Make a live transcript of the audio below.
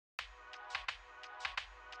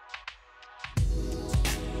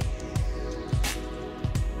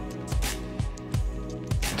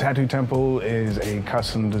Tattoo Temple is a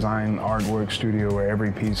custom design artwork studio where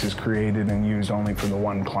every piece is created and used only for the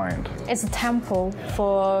one client. It's a temple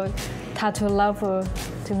for tattoo lover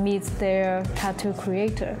to meet their tattoo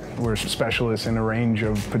creator. We're specialists in a range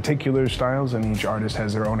of particular styles, and each artist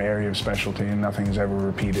has their own area of specialty, and nothing is ever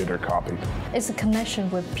repeated or copied. It's a connection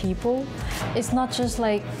with people. It's not just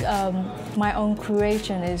like my own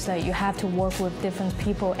creation. It's like you have to work with different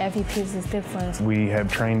people. Every piece is different. We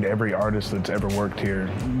have trained every artist that's ever worked here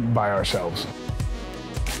by ourselves.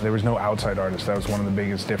 There was no outside artist. That was one of the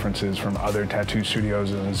biggest differences from other tattoo studios.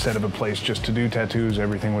 Instead of a place just to do tattoos,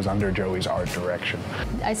 everything was under Joey's art direction.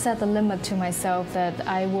 I set the limit to myself that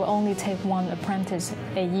I will only take one apprentice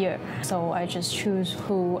a year. So I just choose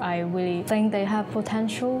who I really think they have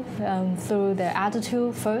potential through their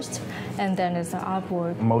attitude first, and then it's the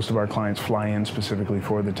artwork. Most of our clients fly in specifically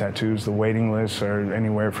for the tattoos. The waiting lists are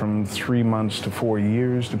anywhere from 3 months to 4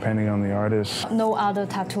 years, depending on the artist. No other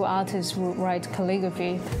tattoo artist would write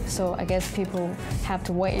calligraphy. So I guess people have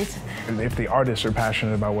to wait. If the artists are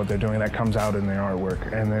passionate about what they're doing, that comes out in their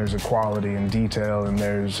artwork. And there's a quality and detail, and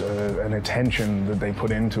there's an attention that they put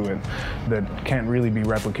into it that can't really be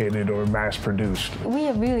replicated or mass-produced. We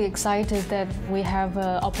are really excited that we have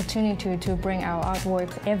an opportunity to bring our artwork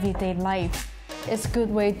everyday life. It's a good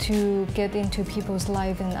way to get into people's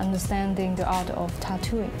life and understanding the art of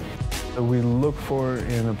tattooing. We look for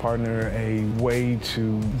in a partner a way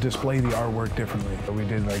to display the artwork differently. We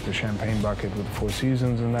did like the champagne bucket with the Four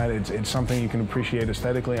Seasons and that. It's something you can appreciate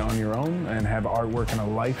aesthetically on your own and have artwork and a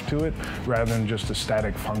life to it rather than just a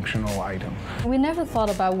static functional item. We never thought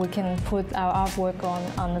about we can put our artwork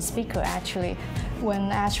on the speaker actually.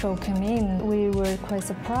 When Astro came in, we were quite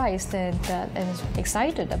surprised and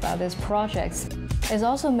excited about this project. It's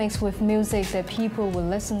also mixed with music that people will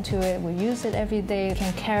listen to it, will use it every day,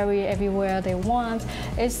 can carry everywhere they want.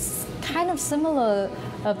 It's kind of similar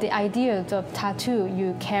of the idea of tattoo.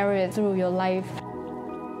 You carry it through your life.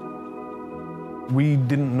 We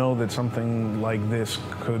didn't know that something like this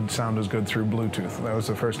could sound as good through Bluetooth. That was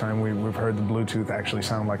the first time we've heard the Bluetooth actually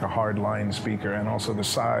sound like a hard-line speaker, and also the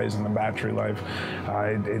size and the battery life.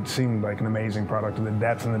 It seemed like an amazing product. The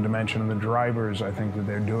depth and the dimension and the drivers, I think, that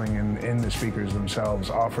they're doing in the speakers themselves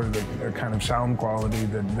offer the kind of sound quality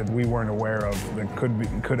that we weren't aware of that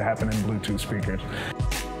could happen in Bluetooth speakers.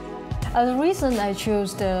 The reason I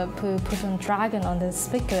chose to put on Dragon on the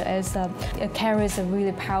speaker is that it carries a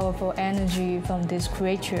really powerful energy from this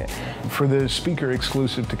creature. For the speaker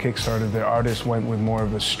exclusive to Kickstarter, the artist went with more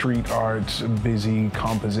of a street art, busy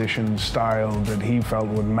composition style that he felt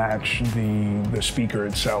would match the speaker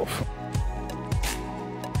itself.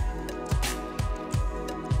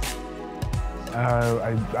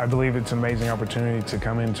 I believe it's an amazing opportunity to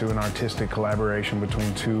come into an artistic collaboration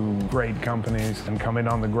between two great companies and come in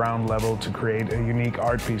on the ground level to create a unique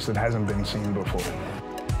art piece that hasn't been seen before.